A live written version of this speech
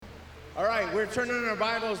All right, we're turning our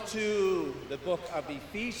Bibles to the book of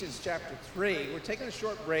Ephesians, chapter 3. We're taking a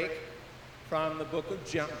short break from the book of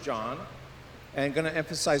John and going to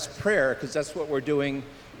emphasize prayer because that's what we're doing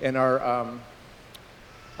in our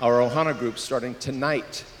Ohana group starting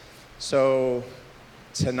tonight. So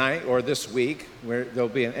tonight or this week, there'll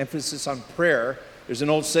be an emphasis on prayer. There's an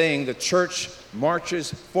old saying, the church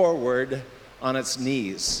marches forward on its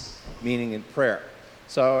knees, meaning in prayer.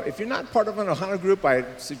 So if you're not part of an Ohana group, I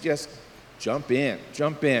suggest jump in.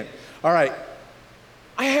 All right,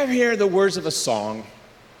 I have here the words of a song.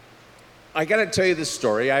 I got to tell you this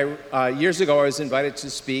story. Years ago, I was invited to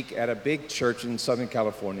speak at a big church in Southern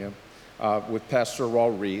California with Pastor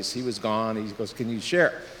Raul Rees. He was gone. He goes, can you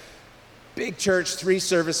share? Big church, 3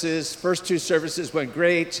 services. First 2 services went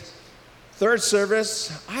great. Third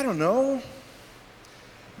service, I don't know.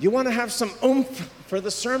 You want to have some oomph for the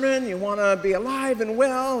sermon. You want to be alive and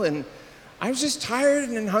well. And I was just tired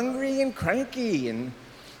and hungry and cranky. And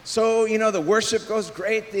so, the worship goes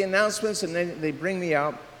great, the announcements, and then they bring me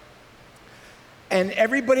out. And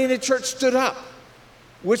everybody in the church stood up,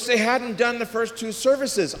 which they hadn't done the first 2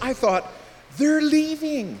 services. I thought, they're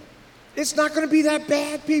leaving. It's not going to be that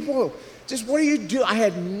bad, people. Just what do you do? I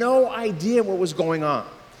had no idea what was going on.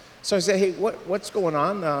 So I said, hey, what's going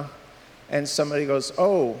on? And somebody goes,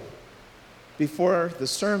 oh, before the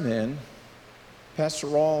sermon, Pastor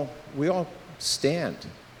Raul, we all stand.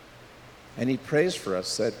 And he prays for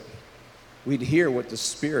us that we'd hear what the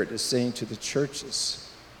Spirit is saying to the churches.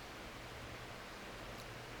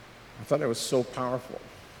 I thought it was so powerful.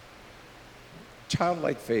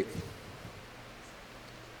 Childlike faith.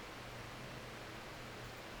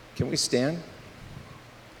 Can we stand?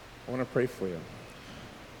 I want to pray for you.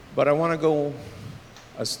 But I want to go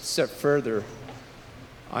a step further.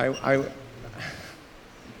 I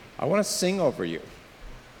want to sing over you.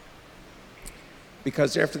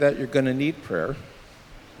 Because after that, you're going to need prayer.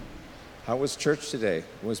 How was church today?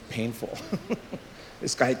 It was painful.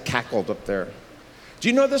 This guy cackled up there. Do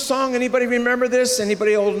you know this song? Anybody remember this?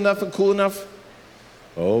 Anybody old enough and cool enough?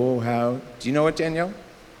 Oh, how. Do you know it, Danielle?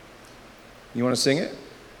 You want to sing it?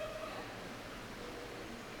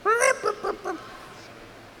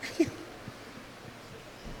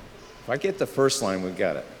 If I get the first line, we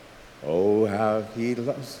got it. Oh, how he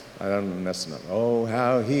loves. I'm messing up. Oh,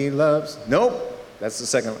 how he loves. Nope. That's the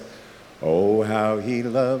second one. Oh, how he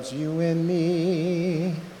loves you and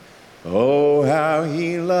me. Oh, how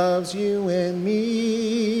he loves you and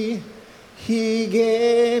me. He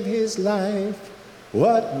gave his life.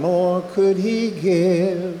 What more could he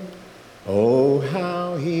give? Oh,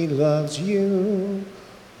 how he loves you.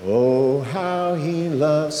 Oh, how he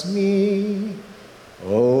loves me.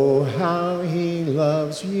 Oh, how he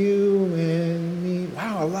loves you and me.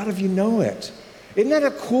 Wow, a lot of you know it. Isn't that a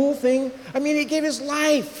cool thing? I mean, he gave his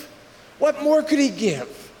life. What more could he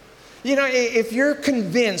give? If you're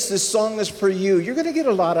convinced this song is for you, you're going to get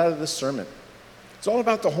a lot out of this sermon. It's all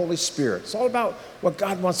about the Holy Spirit. It's all about what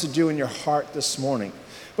God wants to do in your heart this morning.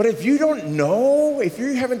 But if you don't know, if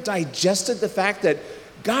you haven't digested the fact that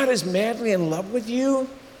God is madly in love with you,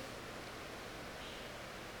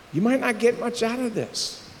 you might not get much out of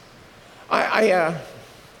this.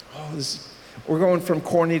 We're going from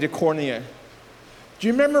corny to cornea. Do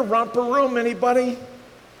you remember Romper Room, anybody?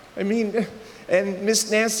 And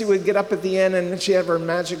Miss Nancy would get up at the end and she'd have her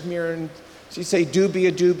magic mirror and she'd say, do be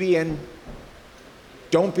a doobie and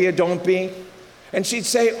don't be a don't be. And she'd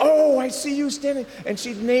say, oh, I see you standing. And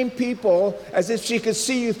she'd name people as if she could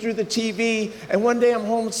see you through the TV. And one day I'm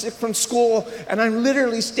homesick from school, and I'm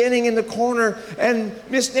literally standing in the corner. And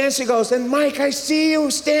Miss Nancy goes, and Mike, I see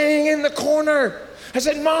you standing in the corner. I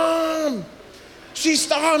said, Mom, she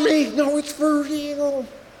saw me. No, it's for real.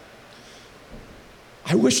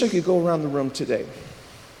 I wish I could go around the room today.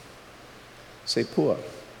 Say, Pua,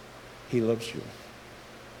 he loves you.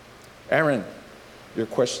 Aaron, you're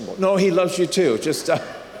questionable. No, he loves you too.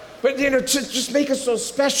 But just make it so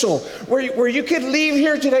special where you could leave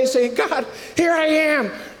here today saying, God, here I am,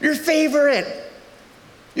 your favorite,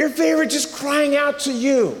 just crying out to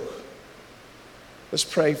you. Let's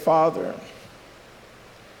pray. Father,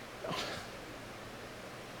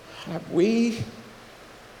 have we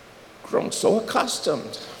grown so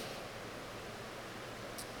accustomed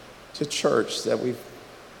to church that we've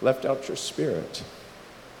left out your Spirit?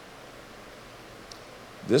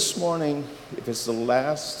 This morning, if it's the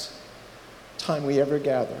last time we ever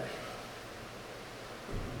gather,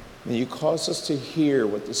 may you cause us to hear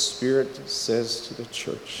what the Spirit says to the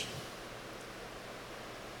church.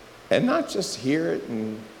 And not just hear it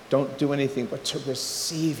and don't do anything, but to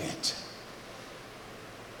receive it.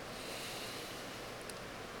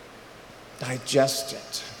 Digest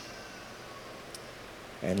it.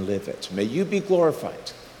 and live it. May you be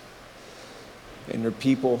glorified and your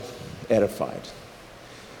people edified.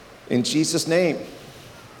 In Jesus' name,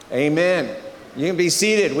 amen. You can be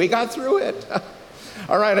seated. We got through it.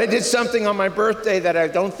 All right, I did something on my birthday that I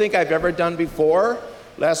don't think I've ever done before.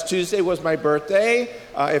 Last Tuesday was my birthday.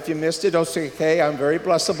 If you missed it, it's okay. I'm very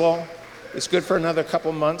blessable. It's good for another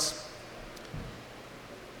couple months.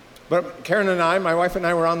 But Karen and I, my wife and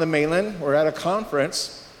I, were on the mainland. We're at a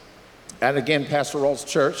conference at, again, Pastor Roll's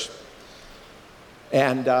church.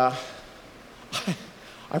 And I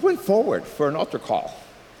went forward for an altar call.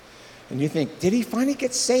 And you think, did he finally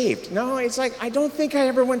get saved? No, it's like, I don't think I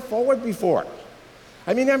ever went forward before.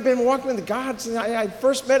 I mean, I've been walking with God since I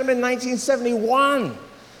first met him in 1971.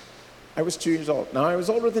 I was 2 years old. No, I was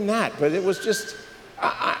older than that, but it was just,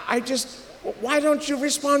 why don't you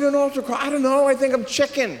respond to an altar call? I don't know, I think I'm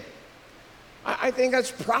chicken. I think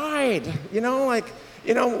that's pride,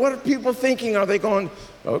 what are people thinking? Are they going,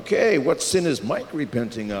 okay, what sin is Mike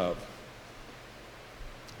repenting of?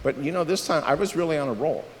 But this time I was really on a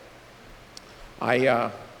roll.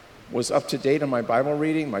 I was up to date on my Bible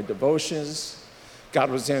reading, my devotions. God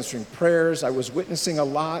was answering prayers. I was witnessing a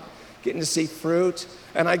lot, getting to see fruit.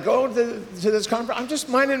 And I go to this conference. I'm just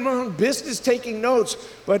minding my own business, taking notes.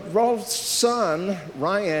 But Rolf's son,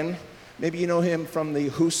 Ryan, maybe you know him from the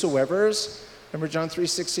Whosoevers. Remember John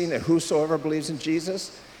 3:16, that whosoever believes in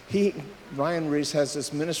Jesus? Ryan Reese has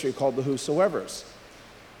this ministry called the Whosoevers.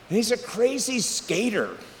 And he's a crazy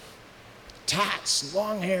skater. Tats,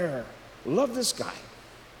 long hair. Love this guy.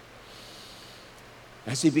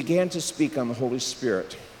 As he began to speak on the Holy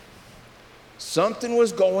Spirit, something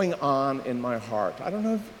was going on in my heart. I don't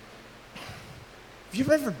know if you've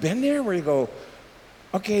ever been there where you go,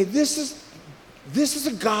 okay, this is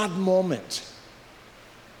a God moment.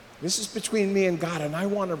 This is between me and God, and I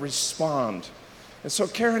want to respond. And so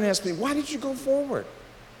Karen asked me, why did you go forward?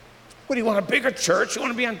 What, do you want a bigger church? You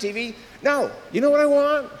want to be on TV? No. You know what I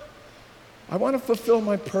want? I want to fulfill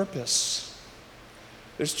my purpose.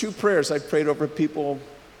 There's 2 prayers I've prayed over people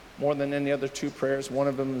more than any other 2 prayers. One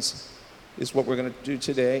of them is what we're going to do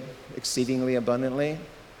today, exceedingly abundantly.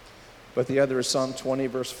 But the other is Psalm 20,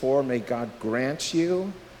 verse 4, may God grant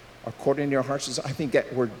you according to your heart's desire. I think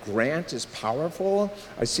that word grant is powerful.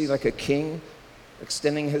 I see like a king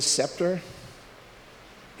extending his scepter.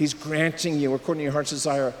 He's granting you according to your heart's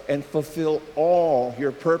desire and fulfill all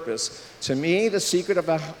your purpose. To me, the secret of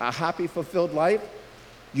a happy, fulfilled life,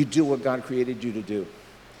 you do what God created you to do.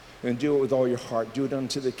 And do it with all your heart. Do it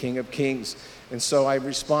unto the King of Kings. And so I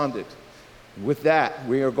responded. With that,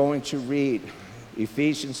 we are going to read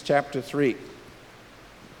Ephesians chapter 3,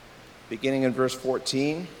 beginning in verse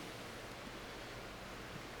 14.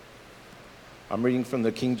 I'm reading from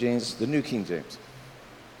the King James, the New King James.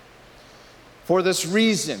 For this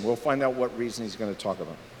reason, we'll find out what reason he's going to talk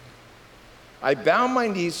about. I bow my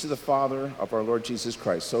knees to the Father of our Lord Jesus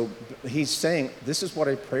Christ. So he's saying, this is what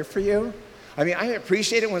I pray for you. I mean, I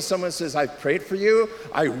appreciate it when someone says, I prayed for you.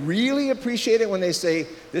 I really appreciate it when they say,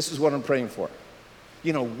 this is what I'm praying for.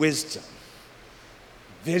 Wisdom,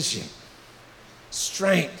 vision,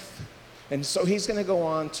 strength. And so he's going to go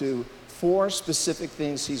on to 4 specific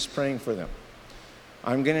things he's praying for them.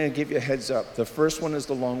 I'm going to give you a heads up. The first one is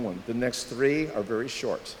the long one. The next 3 are very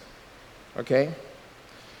short. Okay?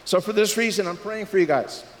 So for this reason, I'm praying for you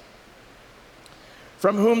guys.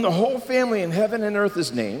 From whom the whole family in heaven and earth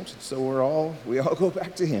is named, so we all go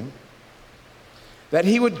back to him, that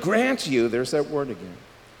he would grant you, there's that word again,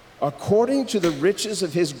 according to the riches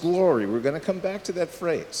of his glory. We're going to come back to that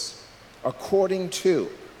phrase. According to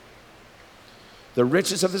the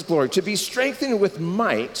riches of his glory, to be strengthened with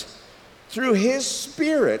might through his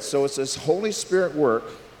Spirit. So it's this Holy Spirit work.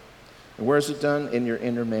 And where is it done? In your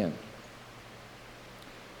inner man.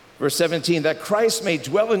 Verse 17, that Christ may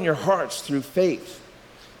dwell in your hearts through faith,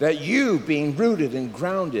 that you, being rooted and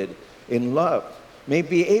grounded in love, may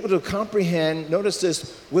be able to comprehend, notice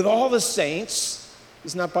this, with all the saints,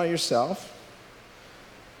 it's not by yourself,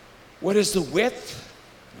 what is the width,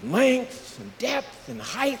 and length, and depth, and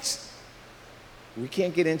height. We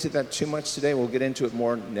can't get into that too much today. We'll get into it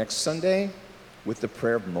more next Sunday with the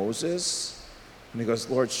prayer of Moses. And he goes,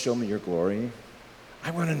 Lord, show me your glory. I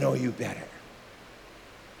want to know you better.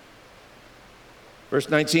 Verse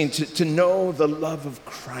 19, to know the love of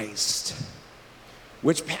Christ,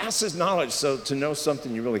 which passes knowledge, so to know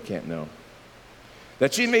something you really can't know,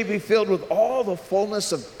 that you may be filled with all the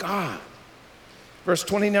fullness of God. Verse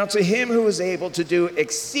 20, now to him who is able to do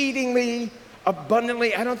exceedingly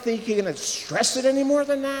abundantly, I don't think you're going to stress it any more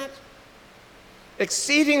than that.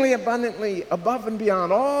 Exceedingly abundantly, above and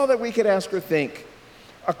beyond all that we could ask or think,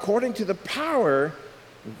 according to the power,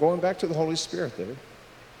 going back to the Holy Spirit there,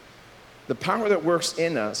 the power that works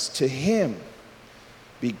in us, to him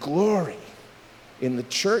be glory in the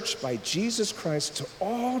church by Jesus Christ to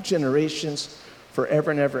all generations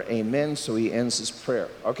forever and ever. Amen. So he ends his prayer.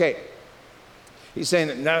 Okay. He's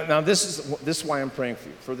saying, now this is why I'm praying for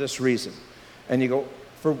you, for this reason. And you go,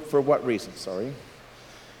 for what reason? Sorry.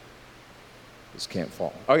 This can't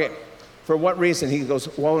fall. Okay. For what reason? He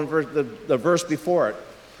goes, well, in the verse before it,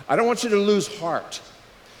 I don't want you to lose heart.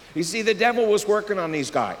 You see, the devil was working on these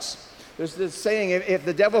guys. There's this saying, if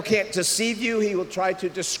the devil can't deceive you, he will try to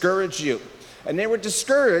discourage you. And they were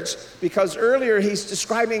discouraged because earlier he's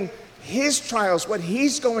describing his trials, what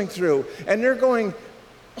he's going through. And they're going,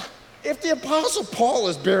 if the Apostle Paul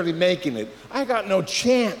is barely making it, I got no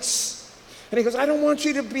chance. And he goes, I don't want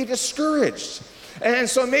you to be discouraged. And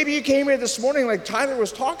so maybe you came here this morning like Tyler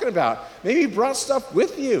was talking about. Maybe you brought stuff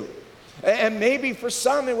with you. And maybe for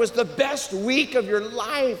some it was the best week of your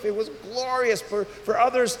life. It was glorious. For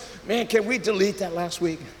others, man, can we delete that last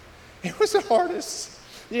week? It was the hardest.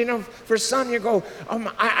 You know, for some you go,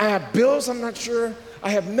 I have bills I'm not sure.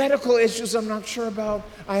 I have medical issues I'm not sure about.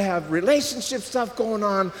 I have relationship stuff going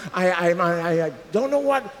on. I don't know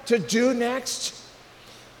what to do next.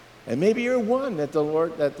 And maybe you're one that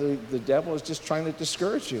the devil is just trying to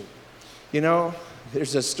discourage you. You know,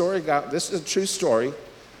 there's a story, this is a true story,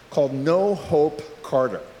 called No Hope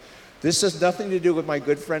Carter. This has nothing to do with my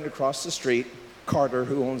good friend across the street, Carter,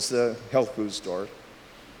 who owns the health food store.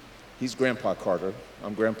 He's Grandpa Carter.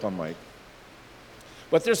 I'm Grandpa Mike.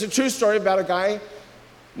 But there's a true story about a guy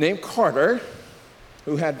named Carter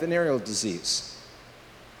who had venereal disease.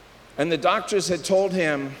 And the doctors had told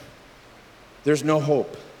him, there's no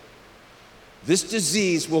hope. This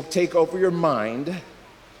disease will take over your mind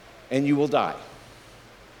and you will die.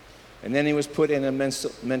 And then he was put in a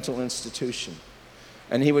mental institution.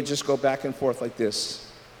 And he would just go back and forth like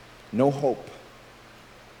this. No hope.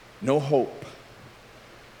 No hope.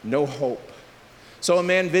 No hope. So a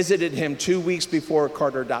man visited him 2 weeks before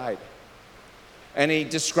Carter died. And he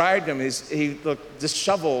described him, he looked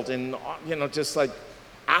disheveled and, just like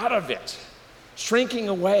out of it, shrinking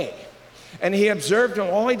away. And he observed him,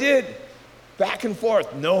 all he did, back and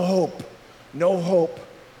forth, no hope, no hope,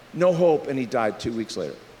 no hope. And he died 2 weeks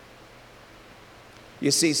later. You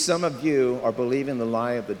see, some of you are believing the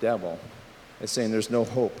lie of the devil and saying there's no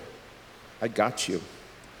hope. I got you.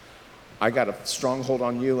 I got a stronghold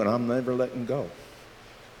on you and I'm never letting go.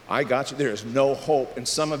 I got you. There is no hope. And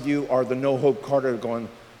some of you are the no hope Carter going,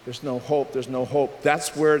 there's no hope, there's no hope.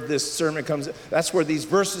 That's where this sermon comes in. That's where these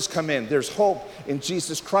verses come in. There's hope in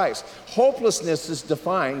Jesus Christ. Hopelessness is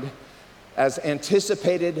defined as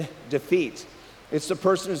anticipated defeat. It's the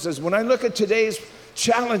person who says, when I look at today's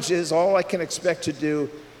challenges, all I can expect to do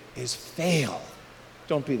is fail.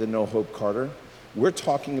 Don't be the no hope Carter. We're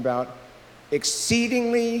talking about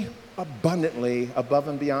exceedingly abundantly above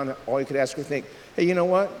and beyond all you could ask or think. Hey, you know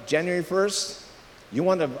what? January 1st, you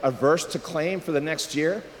want a verse to claim for the next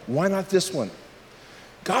year? Why not this one?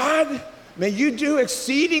 God, may you do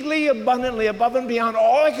exceedingly abundantly above and beyond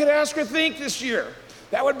all I could ask or think this year.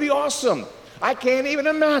 That would be awesome. I can't even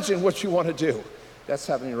imagine what you want to do. That's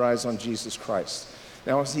having your eyes on Jesus Christ.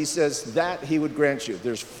 Now, he says that he would grant you.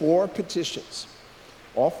 There's 4 petitions.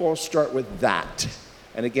 All 4 start with that.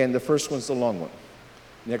 And again, the first one's the long one.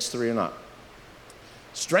 Next 3 are not.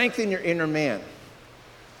 Strengthen your inner man.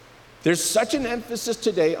 There's such an emphasis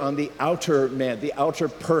today on the outer man, the outer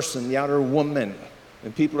person, the outer woman.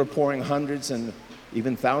 And people are pouring hundreds and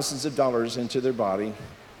even thousands of dollars into their body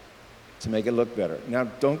to make it look better. Now,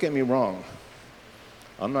 don't get me wrong.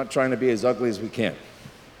 I'm not trying to be as ugly as we can.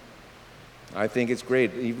 I think it's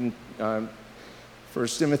great. Even 1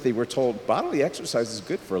 Timothy, we're told bodily exercise is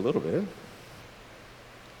good for a little bit.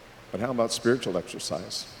 But how about spiritual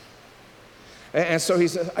exercise? And so he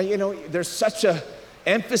says, there's such a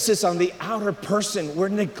emphasis on the outer person. We're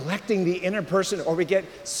neglecting the inner person, or we get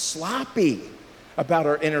sloppy about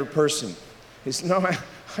our inner person. He says, no, I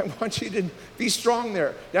want you to be strong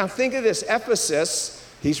there. Now think of this, Ephesus,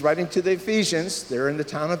 he's writing to the Ephesians. They're in the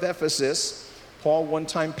town of Ephesus. Paul one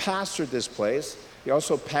time pastored this place. He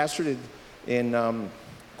also pastored in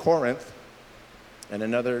Corinth and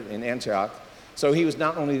another in Antioch. So he was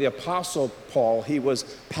not only the Apostle Paul, he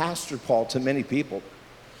was Pastor Paul to many people.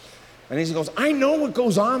 And he goes, I know what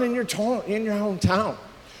goes on in your hometown.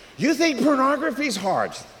 You think pornography is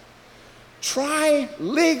hard? Try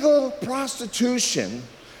legal prostitution.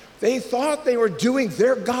 They thought they were doing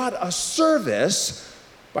their God a service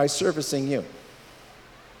by servicing you.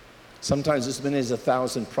 Sometimes as many as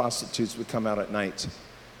 1,000 prostitutes would come out at night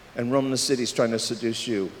and roam the cities trying to seduce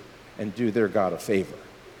you and do their God a favor.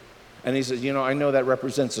 And he says, I know that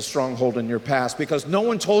represents a stronghold in your past because no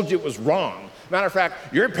one told you it was wrong. Matter of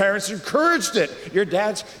fact, your parents encouraged it. Your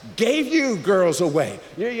dads gave you girls away.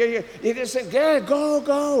 You just said, yeah,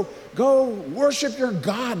 go worship your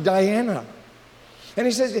God, Diana. And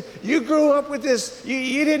he says, you grew up with this.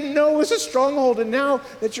 You didn't know it was a stronghold. And now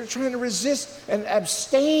that you're trying to resist and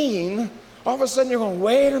abstain, all of a sudden you're going,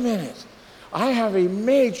 wait a minute. I have a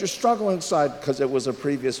major struggle inside because it was a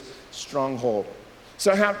previous stronghold.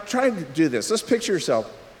 So try to do this. Let's picture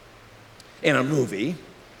yourself in a movie,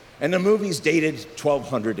 and the movie's dated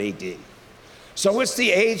 1200 AD. So it's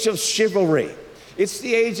the age of chivalry. It's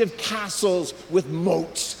the age of castles with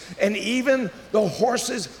moats, and even the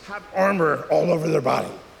horses have armor all over their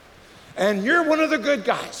body. And you're one of the good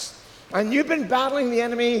guys. And you've been battling the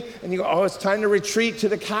enemy, and you go, oh, it's time to retreat to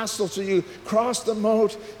the castle. So you cross the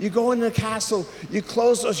moat, you go in the castle, you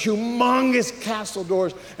close those humongous castle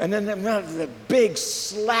doors, and then the big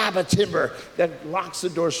slab of timber that locks the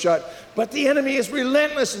door shut. But the enemy is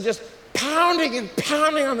relentless and just pounding and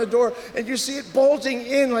pounding on the door, and you see it bolting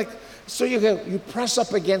in like, so you press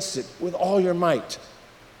up against it with all your might.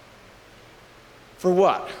 For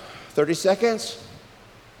what? 30 seconds?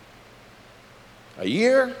 A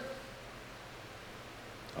year?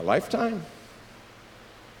 A lifetime?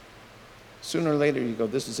 Sooner or later you go,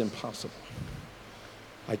 this is impossible.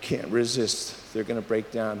 I can't resist. They're going to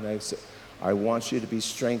break down. And I say, I want you to be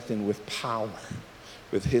strengthened with power,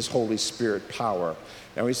 with his Holy Spirit power.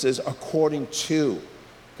 Now he says, according to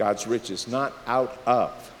God's riches, not out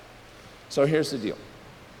of. So here's the deal.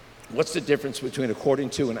 What's the difference between according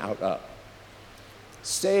to and out of?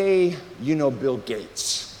 Say you know Bill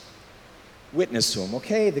Gates. Witness to him,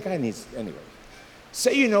 okay? The guy needs, anyway.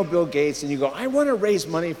 Say you know Bill Gates and you go, I want to raise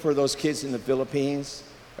money for those kids in the Philippines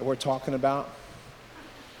that we're talking about.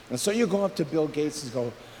 And so you go up to Bill Gates and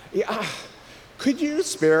go, yeah, could you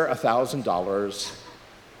spare $1,000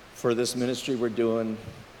 for this ministry we're doing?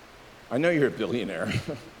 I know you're a billionaire.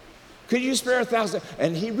 Could you spare $1,000?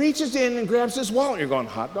 And he reaches in and grabs his wallet. You're going,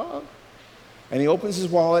 hot dog? And he opens his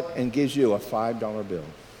wallet and gives you a $5 bill.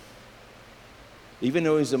 Even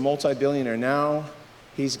though he's a multi-billionaire now,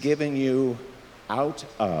 he's giving you out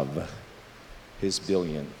of his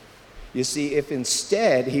billion. You see, if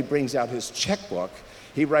instead he brings out his checkbook,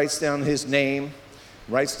 he writes down his name,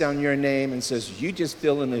 writes down your name, and says, you just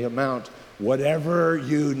fill in the amount, whatever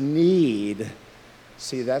you need.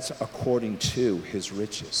 See, that's according to his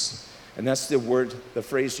riches. And that's the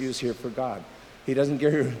phrase used here for God. He doesn't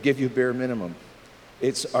give you bare minimum.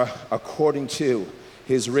 It's according to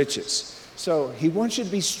his riches. So he wants you to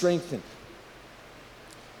be strengthened.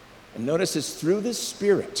 And notice it's through the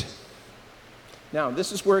Spirit. Now,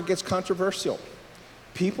 this is where it gets controversial.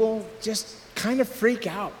 People just kind of freak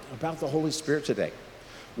out about the Holy Spirit today.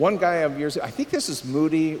 One guy of years ago, I think this is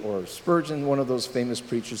Moody or Spurgeon, one of those famous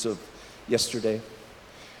preachers of yesterday,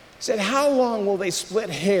 said, how long will they split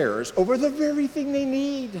hairs over the very thing they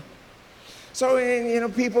need? So,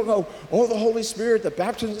 people go, oh, the Holy Spirit, the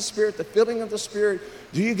baptism of the Spirit, the filling of the Spirit.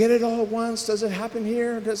 Do you get it all at once? Does it happen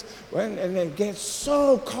here? And they get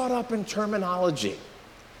so caught up in terminology.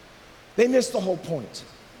 They miss the whole point.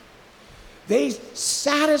 They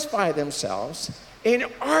satisfy themselves in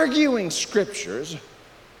arguing scriptures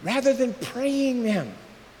rather than praying them.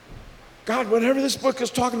 God, whatever this book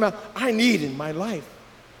is talking about, I need in my life.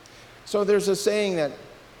 So there's a saying that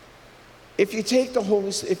if you take the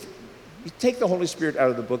Holy Spirit out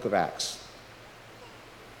of the book of Acts,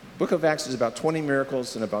 the book of Acts is about 20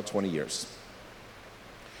 miracles in about 20 years.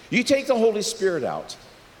 You take the Holy Spirit out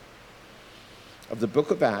of the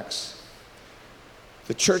book of Acts,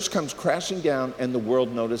 the church comes crashing down and the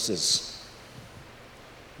world notices.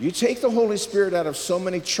 You take the Holy Spirit out of so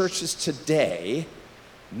many churches today,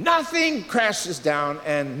 nothing crashes down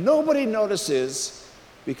and nobody notices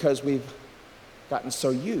because we've gotten so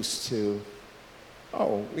used to,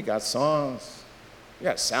 oh, we got songs, we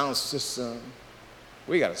got a sound system,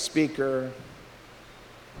 we got a speaker.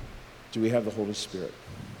 Do we have the Holy Spirit?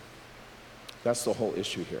 That's the whole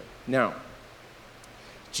issue here. Now,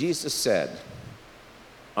 Jesus said,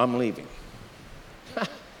 I'm leaving.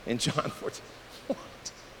 In John 14. What?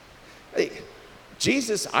 Hey,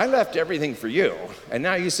 Jesus, I left everything for you, and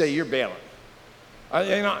now you say you're bailing.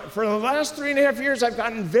 For the last 3.5 years, I've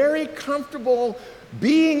gotten very comfortable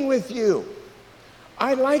being with you.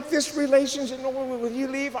 I like this relationship. Will you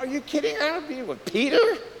leave? Are you kidding? I would be with Peter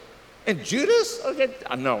and Judas? Okay.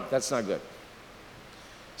 No, that's not good.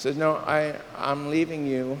 He says, no, I'm leaving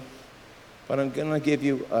you, but I'm going to give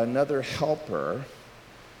you another helper.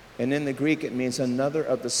 And in the Greek, it means another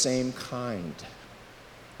of the same kind.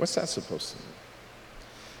 What's that supposed to mean?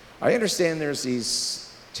 I understand there's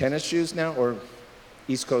these tennis shoes now, or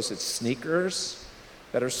East Coast, it's sneakers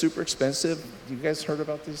that are super expensive. You guys heard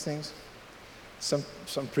about these things?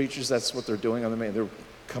 Some preachers, that's what they're doing on the main. They're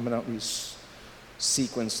coming out with these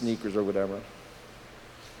sequin sneakers or whatever.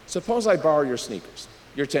 Suppose I borrow your sneakers,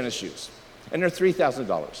 your tennis shoes, and they're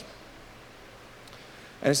 $3,000.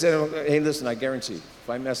 And I said, hey, listen, I guarantee if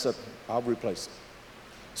I mess up, I'll replace it.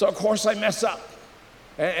 So, of course, I mess up.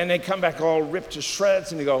 And they come back all ripped to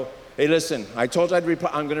shreds, and they go, hey, listen, I told you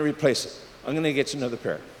I'm going to replace it. I'm going to get you another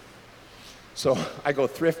pair. So I go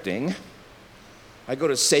thrifting. I go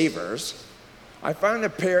to Savers. I find a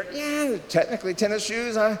pair, technically tennis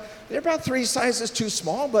shoes. They're about 3 sizes too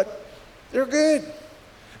small, but they're good.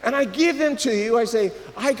 And I give them to you. I say,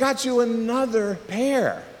 I got you another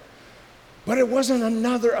pair. But it wasn't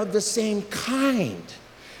another of the same kind.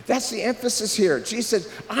 That's the emphasis here. Jesus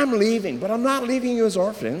said, I'm leaving, but I'm not leaving you as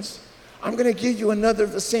orphans. I'm going to give you another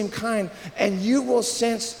of the same kind, and you will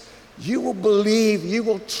sense, you will believe, you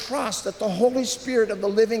will trust that the Holy Spirit of the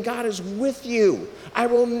living God is with you. I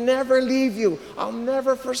will never leave you. I'll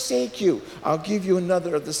never forsake you. I'll give you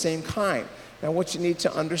another of the same kind. Now, what you need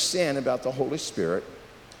to understand about the Holy Spirit,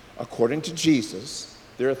 according to Jesus,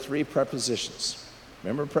 there are 3 prepositions.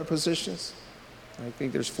 Remember prepositions? I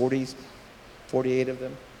think there's 48 of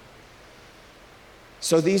them.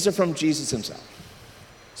 So these are from Jesus himself.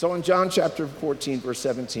 So in John chapter 14, verse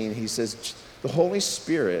 17, he says, the Holy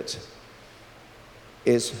Spirit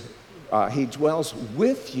he dwells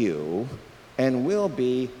with you and will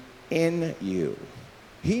be in you.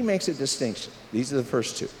 He makes a distinction. These are the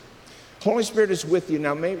first 2. Holy Spirit is with you.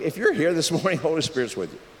 Now, maybe if you're here this morning, Holy Spirit's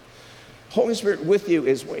with you. Holy Spirit with you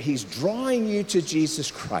is what he's drawing you to Jesus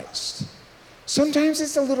Christ. Sometimes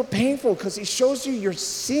it's a little painful because he shows you your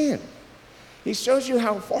sin. He shows you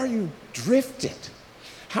how far you drifted,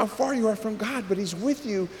 how far you are from God, but he's with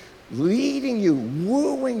you, leading you,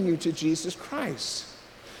 wooing you to Jesus Christ.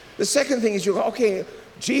 The second thing is you go, okay,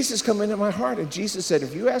 Jesus come into my heart. And Jesus said,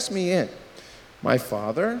 if you ask me in, my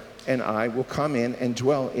Father and I will come in and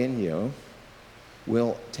dwell in you.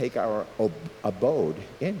 We'll take our abode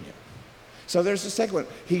in you. So there's the second one.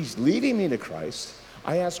 He's leading me to Christ.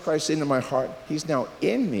 I ask Christ into my heart. He's now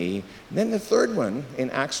in me. And then the third one in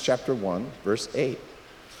Acts chapter 1, verse 8.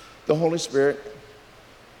 The Holy Spirit,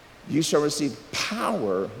 you shall receive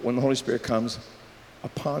power when the Holy Spirit comes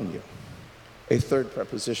upon you. A third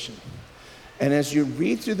preposition. And as you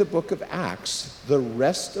read through the book of Acts, the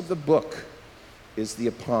rest of the book is the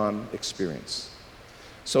upon experience.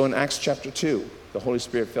 So in Acts chapter 2, the Holy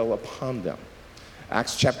Spirit fell upon them.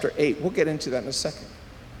 Acts chapter 8, we'll get into that in a second,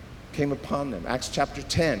 came upon them. Acts chapter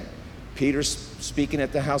 10, Peter's speaking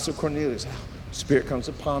at the house of Cornelius. Spirit comes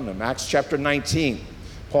upon them. Acts chapter 19,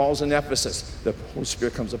 Paul's in Ephesus. The Holy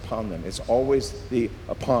Spirit comes upon them. It's always the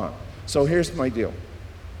upon. So here's my deal.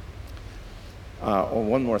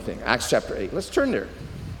 One more thing. Acts chapter 8. Let's turn there.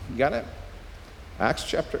 You got it? Acts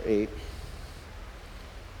chapter 8.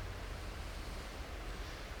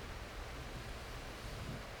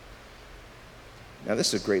 Now,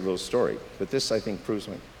 this is a great little story, but this, I think, proves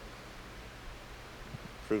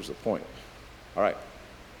the point. All right.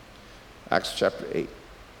 Acts chapter 8.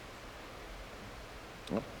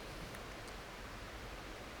 Oh,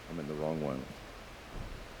 I'm in the wrong one.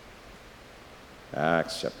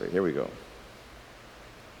 Acts chapter 8. Here we go.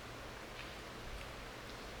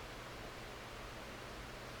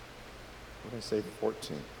 What did I say?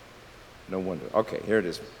 14. No wonder. Okay, here it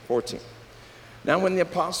is. 14. Now when the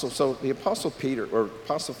apostle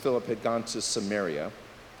Philip had gone to Samaria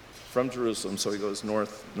from Jerusalem, so he goes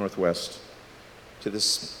northwest to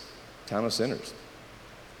this town of sinners.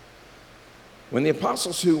 When the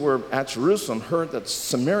apostles who were at Jerusalem heard that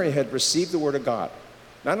Samaria had received the word of God,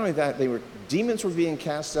 not only that, demons were being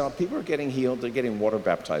cast out, people were getting healed, they're getting water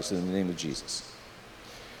baptized in the name of Jesus.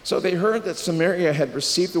 So they heard that Samaria had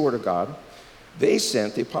received the word of God. The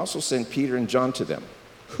apostles sent Peter and John to them,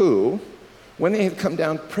 who, when they had come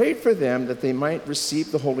down, prayed for them that they might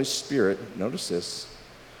receive the Holy Spirit. Notice this.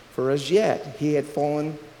 For as yet he had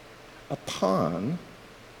fallen upon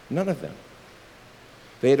none of them.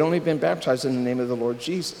 They had only been baptized in the name of the Lord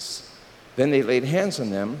Jesus. Then they laid hands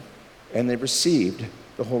on them, and they received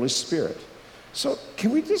the Holy Spirit. So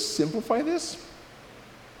can we just simplify this?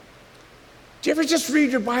 Do you ever just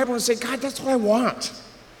read your Bible and say, God, that's what I want?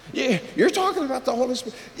 Yeah, you're talking about the Holy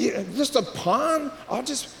Spirit. Just upon, I'll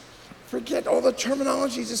just forget all the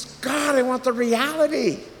terminology. Just, God, I want the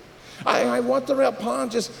reality. I want the upon.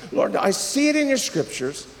 Just, Lord, I see it in your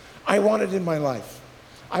scriptures. I want it in my life.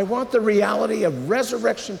 I want the reality of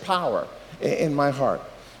resurrection power in my heart.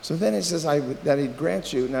 So then it says that he'd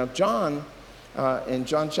grant you. Now, John in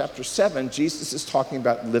John chapter 7, Jesus is talking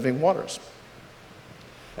about living waters.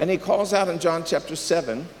 And he calls out in John chapter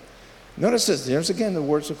 7, notice this, there's again the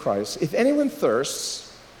words of Christ. If anyone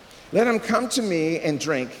thirsts, let him come to me and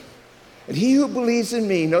drink. And he who believes in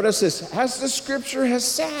me, notice this, as the scripture has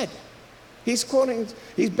said. He's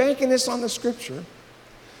banking this on the scripture.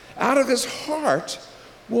 Out of his heart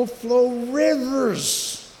will flow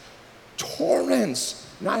rivers, torrents,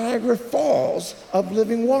 Niagara Falls of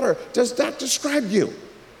living water. Does that describe you?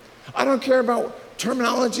 I don't care about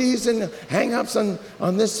terminologies and hang-ups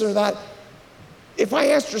on this or that. If I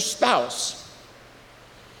asked your spouse,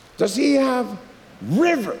 does he have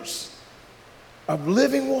rivers of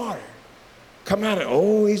living water come out of him?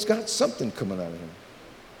 Oh, he's got something coming out of him.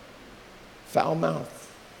 Foul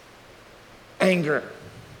mouth, anger,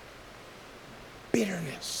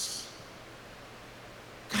 bitterness.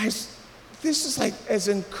 Guys, this is like as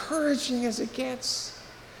encouraging as it gets.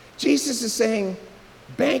 Jesus is saying,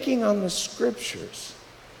 banking on the scriptures,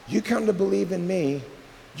 you come to believe in me,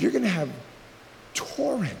 you're going to have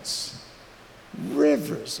torrents,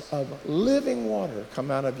 rivers of living water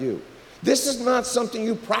come out of you. This is not something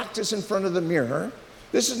you practice in front of the mirror.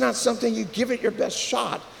 This is not something you give it your best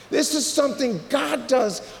shot. This is something God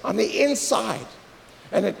does on the inside,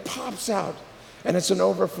 and it pops out, and it's an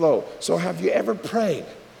overflow. So have you ever prayed,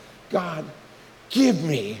 God, give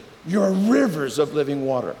me your rivers of living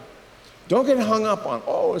water? Don't get hung up on,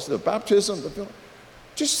 it's the baptism.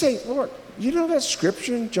 Just say, Lord, you know that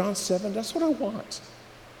scripture in John 7? That's what I want.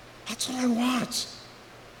 That's what I want.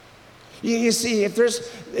 You see, if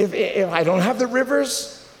I don't have the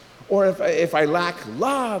rivers, or if I lack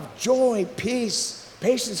love, joy, peace,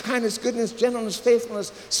 patience, kindness, goodness, gentleness,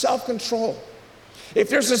 faithfulness, self-control, if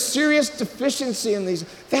there's a serious deficiency in these,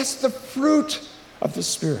 that's the fruit of the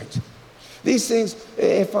Spirit. These things,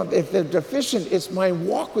 if they're deficient, it's my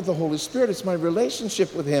walk with the Holy Spirit. It's my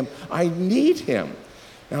relationship with Him. I need Him.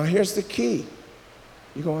 Now, here's the key.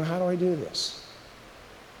 You're going, how do I do this?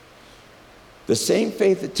 The same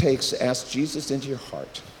faith it takes to ask Jesus into your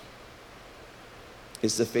heart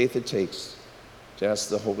is the faith it takes to ask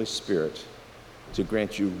the Holy Spirit to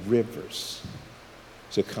grant you rivers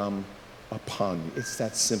to come upon you. It's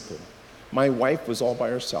that simple. My wife was all by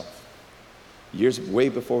herself. Years way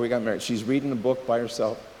before we got married. She's reading a book by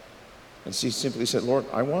herself, and she simply said, Lord,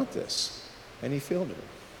 I want this. And He filled her.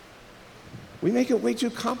 We make it way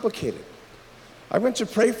too complicated. I went to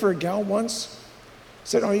pray for a gal once,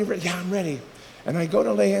 said, are you ready? Yeah, I'm ready. And I go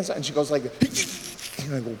to lay hands, and she goes like this.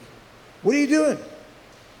 And I go, what are you doing?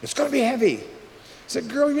 It's going to be heavy. I said,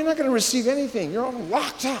 girl, you're not going to receive anything. You're all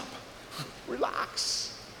locked up.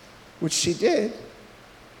 Relax. Which she did,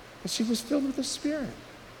 but she was filled with the Spirit.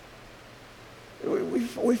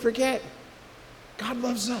 We forget. God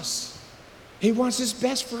loves us. He wants His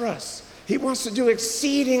best for us. He wants to do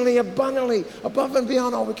exceedingly abundantly, above and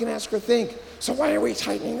beyond all we can ask or think. So why are we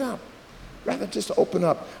tightening up? Rather just open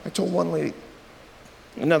up. I told one lady,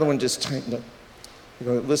 another one just tightened up. I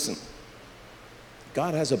go, listen,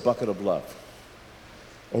 God has a bucket of love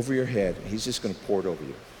over your head. He's just going to pour it over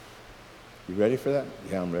you. You ready for that?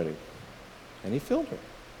 Yeah, I'm ready. And He filled her.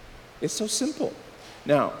 It's so simple.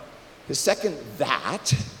 Now, the second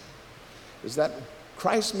that is that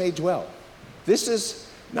Christ may dwell. This is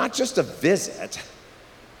not just a visit.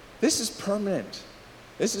 This is permanent.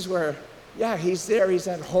 This is where, He's there, He's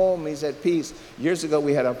at home, He's at peace. Years ago,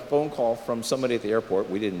 we had a phone call from somebody at the airport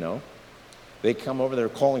we didn't know. They come over, they're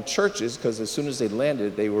calling churches because as soon as they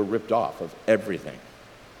landed, they were ripped off of everything.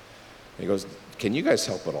 He goes, can you guys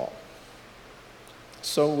help at all?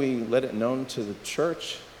 So we let it known to the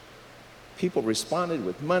church. People responded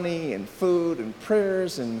with money and food and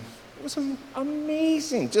prayers, and it was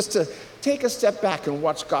amazing just to take a step back and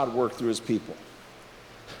watch God work through His people.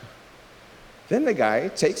 Then the guy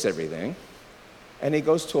takes everything, and he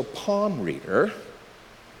goes to a palm reader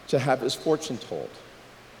to have his fortune told.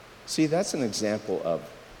 See, that's an example of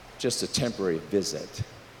just a temporary visit,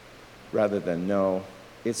 rather than, no,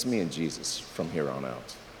 it's me and Jesus from here on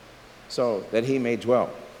out. So that He may dwell.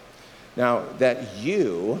 Now, that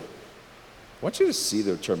you, I want you to see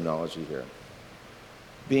the terminology here.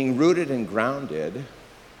 Being rooted and grounded.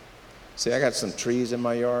 See, I got some trees in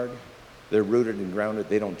my yard. They're rooted and grounded.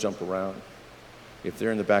 They don't jump around. If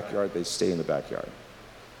they're in the backyard, they stay in the backyard.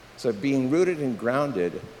 So being rooted and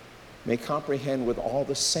grounded may comprehend with all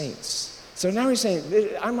the saints. So now He's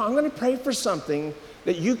saying, I'm going to pray for something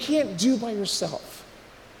that you can't do by yourself.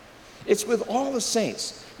 It's with all the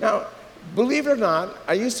saints. Now, believe it or not,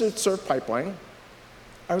 I used to surf Pipeline.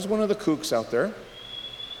 I was one of the kooks out there.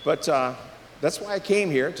 But that's why I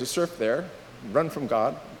came here, to surf there, run from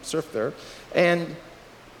God, surf there. And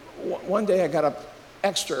one day I got up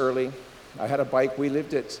extra early. I had a bike. We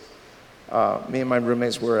lived at, me and my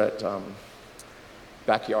roommates were at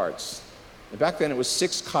backyards. And back then it was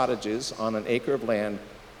 6 cottages on an acre of land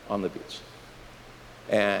on the beach.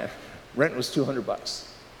 And rent was $200.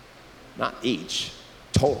 Not each,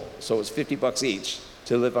 total. So it was $50 each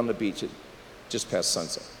to live on the beach just past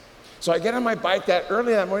sunset. So I get on my bike that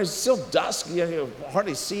early that morning, it's still dusk, you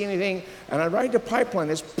hardly see anything, and I ride the pipeline.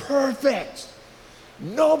 It's perfect.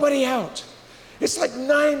 Nobody out. It's like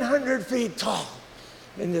 900 feet tall.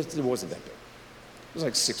 And it wasn't that big. It was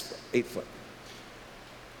like 6 foot, 8 foot.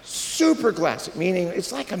 Super glassy, meaning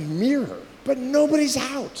it's like a mirror, but nobody's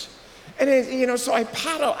out. And then, so I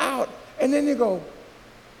paddle out, and then you go,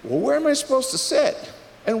 well, where am I supposed to sit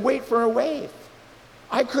and wait for a wave?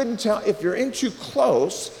 I couldn't tell. If you're in too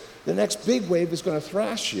close, the next big wave is going to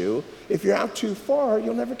thrash you. If you're out too far,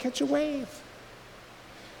 you'll never catch a wave.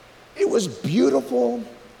 It was beautiful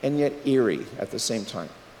and yet eerie at the same time.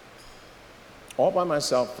 All by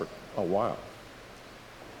myself for a while.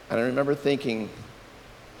 And I remember thinking,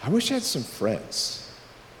 I wish I had some friends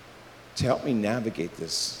to help me navigate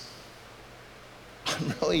this.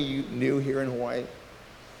 I'm really new here in Hawaii.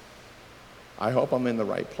 I hope I'm in the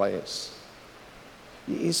right place.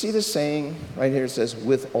 You see the saying right here, it says,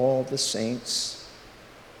 with all the saints.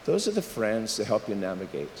 Those are the friends to help you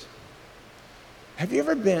navigate. Have you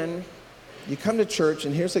ever been, you come to church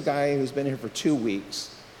and here's a guy who's been here for 2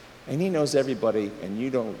 weeks and he knows everybody and you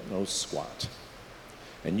don't know squat.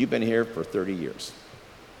 And you've been here for 30 years.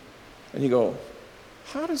 And you go,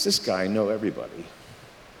 how does this guy know everybody?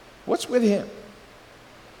 What's with him?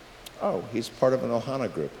 Oh, he's part of an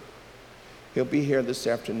Ohana group. He'll be here this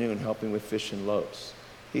afternoon helping with fish and loaves.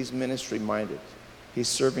 He's ministry-minded. He's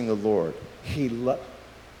serving the Lord. He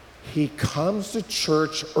comes to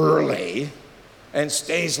church early and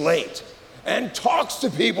stays late and talks to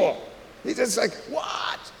people. He's just like,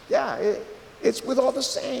 what? Yeah, it's with all the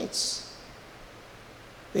saints.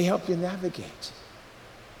 They help you navigate.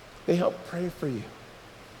 They help pray for you,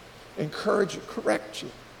 encourage you, correct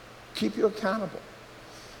you, keep you accountable.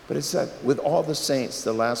 But it's that with all the saints,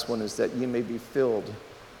 the last one is that you may be filled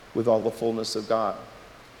with all the fullness of God.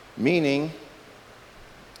 Meaning,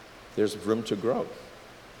 there's room to grow.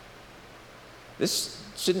 This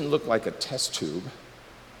shouldn't look like a test tube,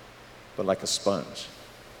 but like a sponge,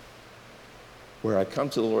 where I come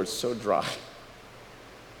to the Lord so dry,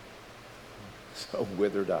 so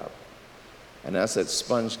withered up. And as that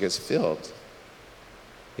sponge gets filled,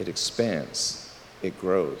 it expands, it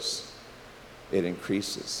grows, it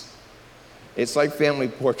increases. It's like family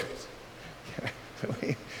portraits.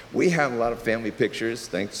 We have a lot of family pictures,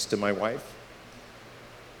 thanks to my wife.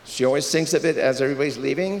 She always thinks of it as everybody's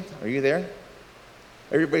leaving. Are you there?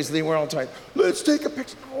 Everybody's leaving, we're all tired. Let's take a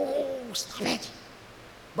picture. Oh, stop it.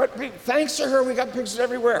 But thanks to her, we got pictures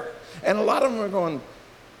everywhere. And a lot of them are going,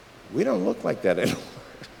 we don't look like that anymore.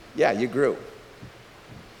 Yeah, you grew.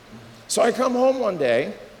 So I come home one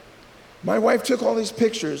day. My wife took all these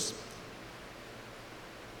pictures.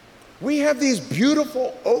 We have these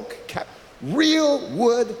beautiful oak, real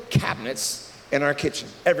wood cabinets in our kitchen,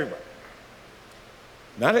 everywhere.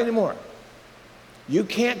 Not anymore. You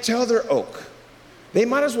can't tell they're oak. They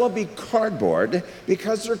might as well be cardboard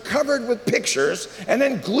because they're covered with pictures and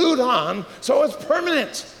then glued on, so it's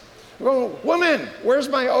permanent. We're going, woman, where's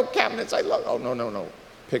my oak cabinets? I love, oh, no,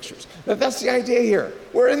 pictures. That's the idea here.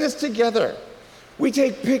 We're in this together. We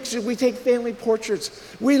take pictures, we take family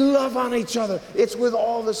portraits. We love on each other. It's with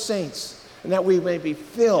all the saints, and that we may be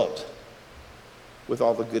filled with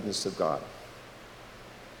all the goodness of God.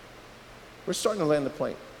 We're starting to land the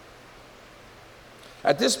plane.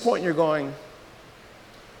 At this point, you're going,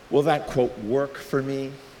 will that quote work for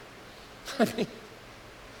me? I mean,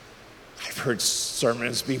 I've heard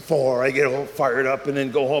sermons before. I get all fired up and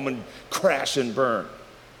then go home and crash and burn.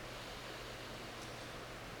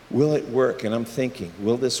 Will it work? And I'm thinking,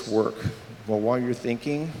 will this work? Well, while you're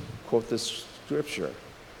thinking, quote this scripture.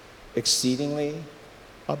 Exceedingly,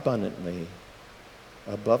 abundantly,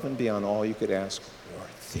 above and beyond all you could ask or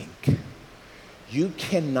think. You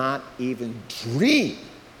cannot even dream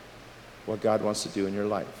what God wants to do in your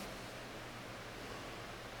life.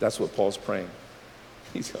 That's what Paul's praying.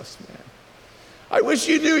 He goes, man, I wish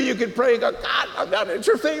you knew you could pray and go, God, I'm not, it's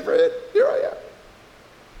your favorite. Here I am.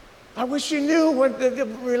 I wish you knew what the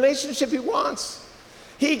relationship he wants.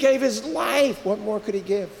 He gave his life. What more could he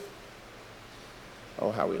give?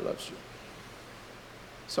 Oh, how he loves you.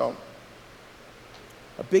 So,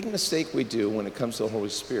 a big mistake we do when it comes to the Holy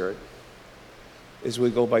Spirit is we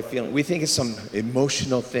go by feeling. We think it's some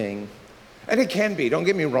emotional thing. And it can be, don't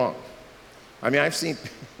get me wrong. I mean, I've seen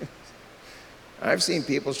I've seen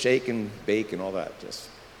people shake and bake and all that.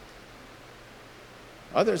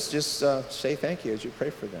 Others just say thank you as you pray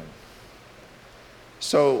for them.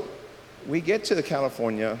 So we get to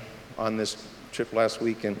California on this trip last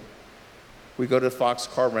week, and we go to Fox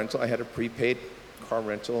Car Rental. I had a prepaid car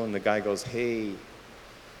rental, and the guy goes, hey,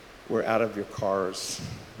 we're out of your cars.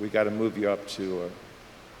 We got to move you up to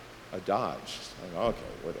a Dodge. I'm like, okay,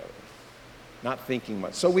 whatever. Not thinking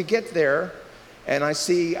much. So we get there, and I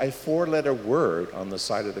see a 4-letter word on the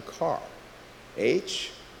side of the car.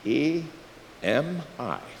 H-E-M-I.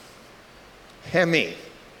 Hemi.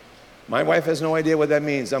 My wife has no idea what that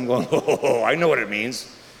means. I'm going, oh, I know what it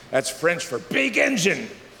means. That's French for big engine.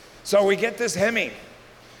 So we get this Hemi.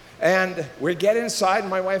 And we get inside, and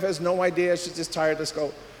my wife has no idea. She's just tired. Let's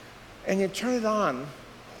go. And you turn it on.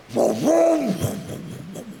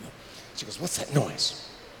 She goes, what's that noise?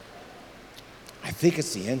 I think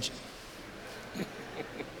it's the engine.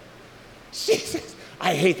 She says,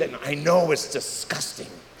 I hate that. I know it's disgusting.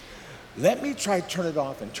 Let me try turn it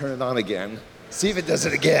off and turn it on again. See if it does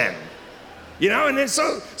it again. You know, and then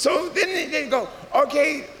so then they go,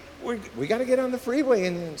 okay, we got to get on the freeway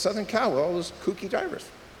in Southern Cal with all those kooky drivers.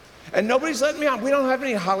 And nobody's letting me on. We don't have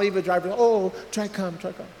any Hollywood drivers. Oh, try come.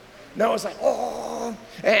 No, it's like, oh.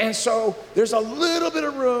 And so there's a little bit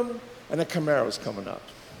of room, and a Camaro's coming up.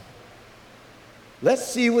 Let's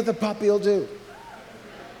see what the puppy will do.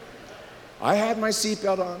 I had my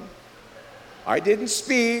seatbelt on. I didn't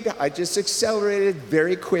speed. I just accelerated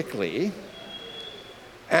very quickly.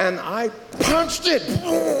 And I punched it.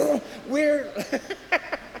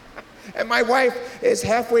 And my wife is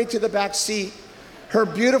halfway to the back seat. Her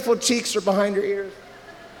beautiful cheeks are behind her ears.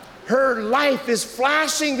 Her life is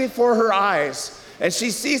flashing before her eyes. And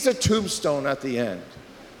she sees a tombstone at the end.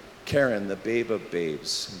 Karen, the babe of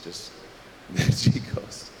babes. And she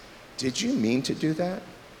goes, did you mean to do that?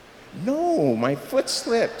 No, my foot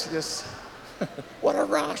slipped. What a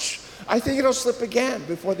rush. I think it'll slip again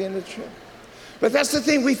before the end of the trip. But that's the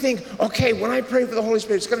thing, we think, okay, when I pray for the Holy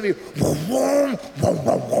Spirit, it's going to be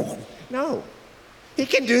No, he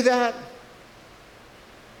can do that.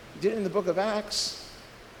 He did it in the book of Acts.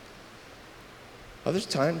 Other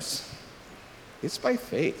times, it's by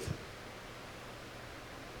faith.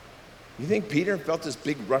 You think Peter felt this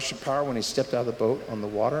big rush of power when he stepped out of the boat on the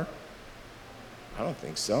water? I don't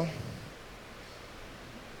think so.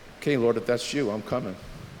 Okay, Lord, if that's you, I'm coming.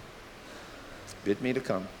 Bid me to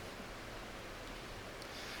come.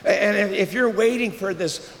 And if you're waiting for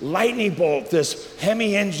this lightning bolt, this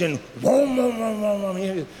Hemi engine,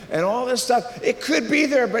 and all this stuff, it could be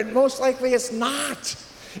there, but most likely it's not.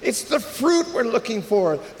 It's the fruit we're looking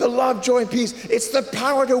for, the love, joy, and peace. It's the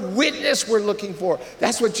power to witness we're looking for.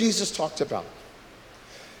 That's what Jesus talked about.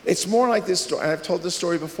 It's more like this story. I've told this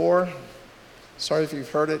story before. Sorry if you've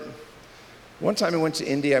heard it. One time I went to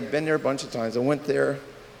India. I've been there a bunch of times. I went there,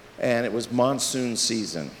 and it was monsoon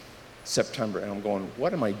season, September. And I'm going,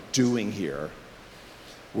 what am I doing here?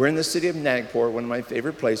 We're in the city of Nagpur, one of my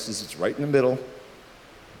favorite places. It's right in the middle.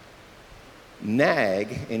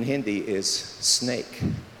 Nag in Hindi is snake.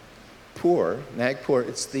 Nagpur,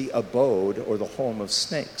 it's the abode or the home of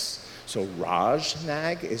snakes. So Raj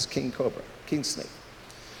Nag is king cobra, king snake.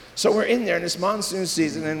 So we're in there in this monsoon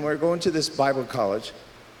season, and we're going to this Bible college,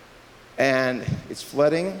 and it's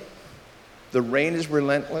flooding. The rain is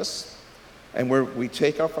relentless, and we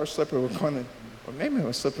take off our slipper. We're going, or maybe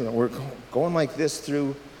my slipper. We're going like this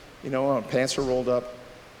through, our pants are rolled up,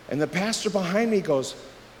 and the pastor behind me goes,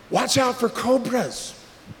 watch out for cobras.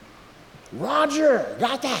 Roger,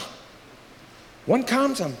 got that. One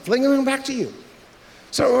comes, I'm flinging them back to you.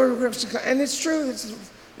 So, and it's true, it's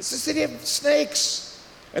the city of snakes.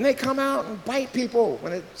 And they come out and bite people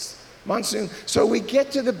when it's monsoon. So we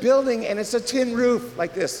get to the building, and it's a tin roof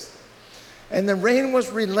like this. And the rain was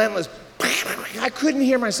relentless. I couldn't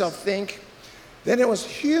hear myself think. Then it was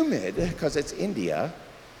humid, because it's India.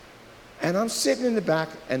 And I'm sitting in the back,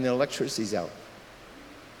 and the electricity's out.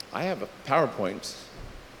 I have a PowerPoint,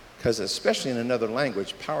 because especially in another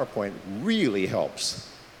language, PowerPoint really helps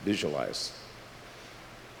visualize.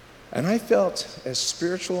 And I felt as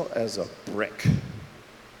spiritual as a brick.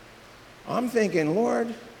 I'm thinking,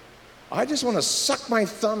 Lord, I just want to suck my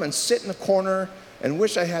thumb and sit in the corner and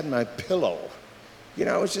wish I had my pillow.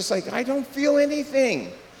 It's just like, I don't feel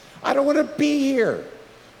anything. I don't want to be here.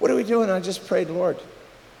 What are we doing? I just prayed, Lord,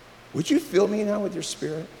 would you fill me now with your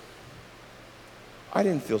spirit? I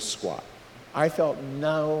didn't feel squat. I felt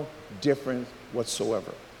no different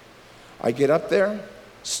whatsoever. I get up there,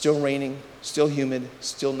 still raining, still humid,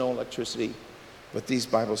 still no electricity, but these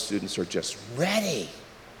Bible students are just ready.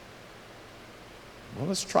 Well,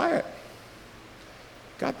 let's try it.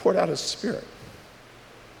 God poured out his spirit.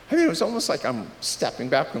 I mean, it was almost like I'm stepping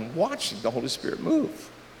back and watching the Holy Spirit move.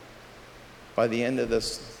 By the end of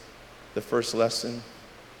the first lesson,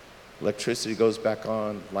 electricity goes back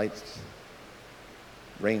on, lights,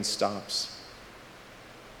 rain stops.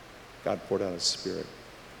 God poured out His Spirit.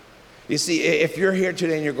 You see, if you're here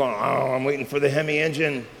today and you're going, oh, I'm waiting for the Hemi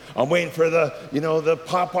engine. I'm waiting for the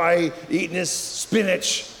Popeye eating his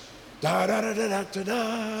spinach. Da, da, da, da, da, da,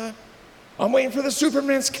 da. I'm waiting for the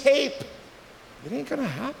Superman's cape. It ain't going to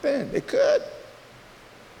happen. It could.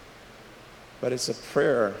 But it's a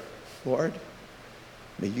prayer. Lord,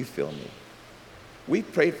 may you fill me. We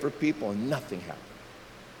prayed for people and nothing happened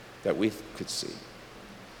that we could see.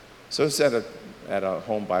 So it's at a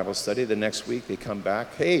home Bible study. The next week they come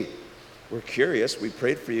back. Hey, we're curious. We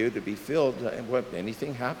prayed for you to be filled.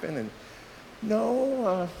 Anything happen? And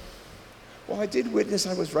no. Well, I did witness.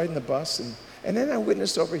 I was riding the bus, and then I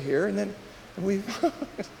witnessed over here, and then we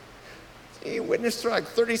witnessed like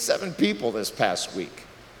 37 people this past week.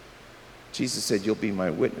 Jesus said, you'll be my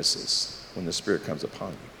witnesses when the Spirit comes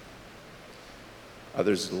upon you.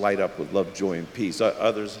 Others light up with love, joy, and peace.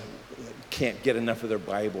 Others can't get enough of their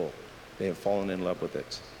Bible. They have fallen in love with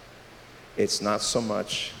it. It's not so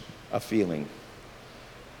much a feeling.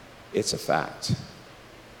 It's a fact.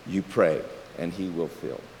 You pray, and He will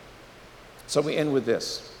fill. So we end with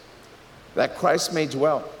this, that Christ may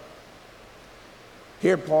dwell.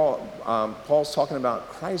 Here Paul's talking about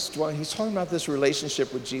Christ dwelling. He's talking about this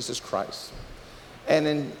relationship with Jesus Christ.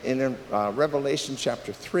 And in Revelation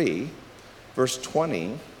chapter 3, verse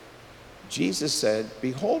 20, Jesus said,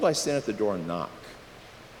 behold, I stand at the door and knock.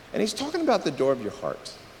 And He's talking about the door of your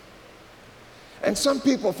heart. And some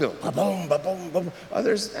people feel, ba-boom, ba-boom, ba-boom.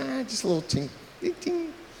 Others, just a little ting, ting,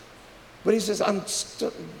 ting. But He says,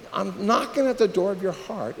 I'm knocking at the door of your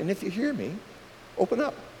heart, and if you hear me, open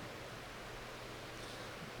up.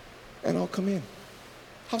 And I'll come in.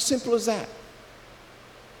 How simple is that?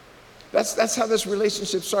 That's how this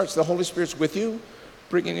relationship starts. The Holy Spirit's with you,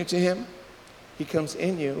 bringing you to Him. He comes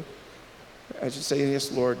in you as you say,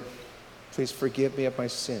 yes, Lord, please forgive me of my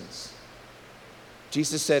sins.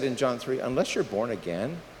 Jesus said in John 3, unless you're born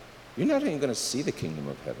again, you're not even going to see the kingdom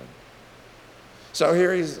of heaven. So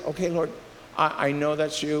here He's, okay, Lord, I know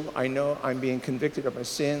that's you. I know I'm being convicted of my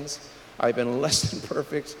sins. I've been less than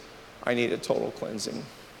perfect. I need a total cleansing.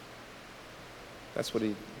 That's what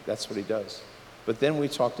he does. But then we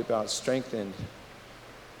talked about strengthened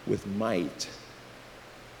with might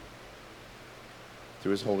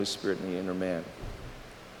through His Holy Spirit in the inner man.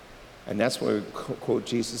 And that's where we quote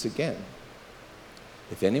Jesus again.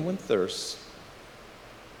 If anyone thirsts,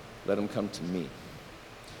 let him come to me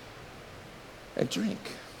and drink.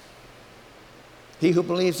 He who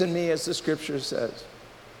believes in me, as the scripture says,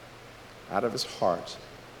 out of his heart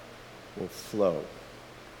will flow.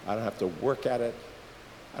 I don't have to work at it.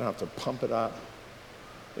 I don't have to pump it up.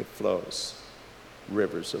 It flows.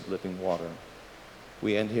 Rivers of living water.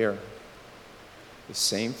 We end here. The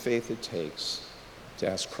same faith it takes to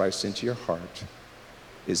ask Christ into your heart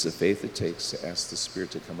is the faith it takes to ask the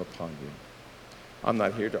Spirit to come upon you. I'm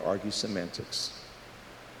not here to argue semantics.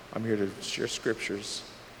 I'm here to share scriptures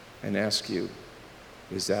and ask you,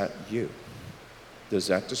 is that you? Does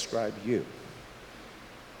that describe you?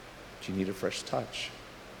 Do you need a fresh touch?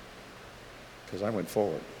 Because I went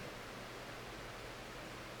forward.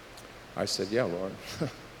 I said, yeah, Lord.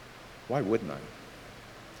 Why wouldn't I?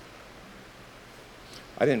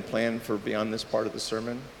 I didn't plan for beyond this part of the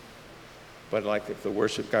sermon, but like if the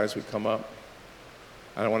worship guys would come up,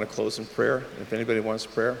 I don't want to close in prayer. If anybody wants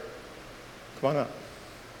prayer, come on up.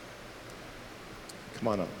 Come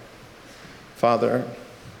on up. Father,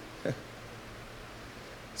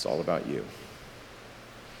 it's all about you.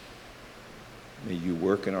 May you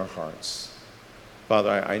work in our hearts.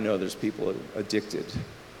 Father, I know there's people addicted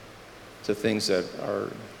to things that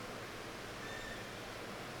are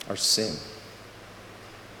sin.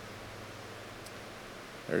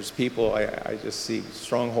 There's people, I just see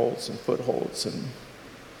strongholds and footholds and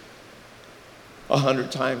 100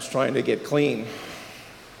 times trying to get clean.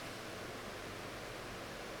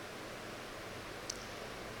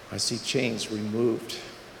 I see chains removed,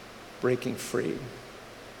 breaking free.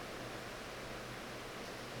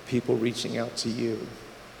 People reaching out to you.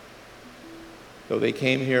 Though they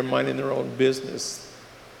came here minding their own business,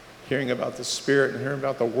 hearing about the Spirit and hearing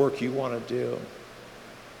about the work you want to do,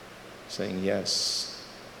 saying, yes,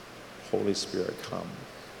 Holy Spirit, come.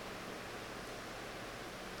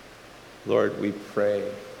 Lord, we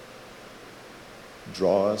pray,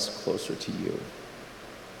 draw us closer to you.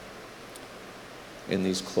 In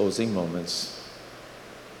these closing moments,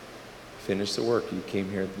 finish the work you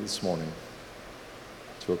came here this morning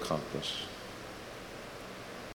to accomplish.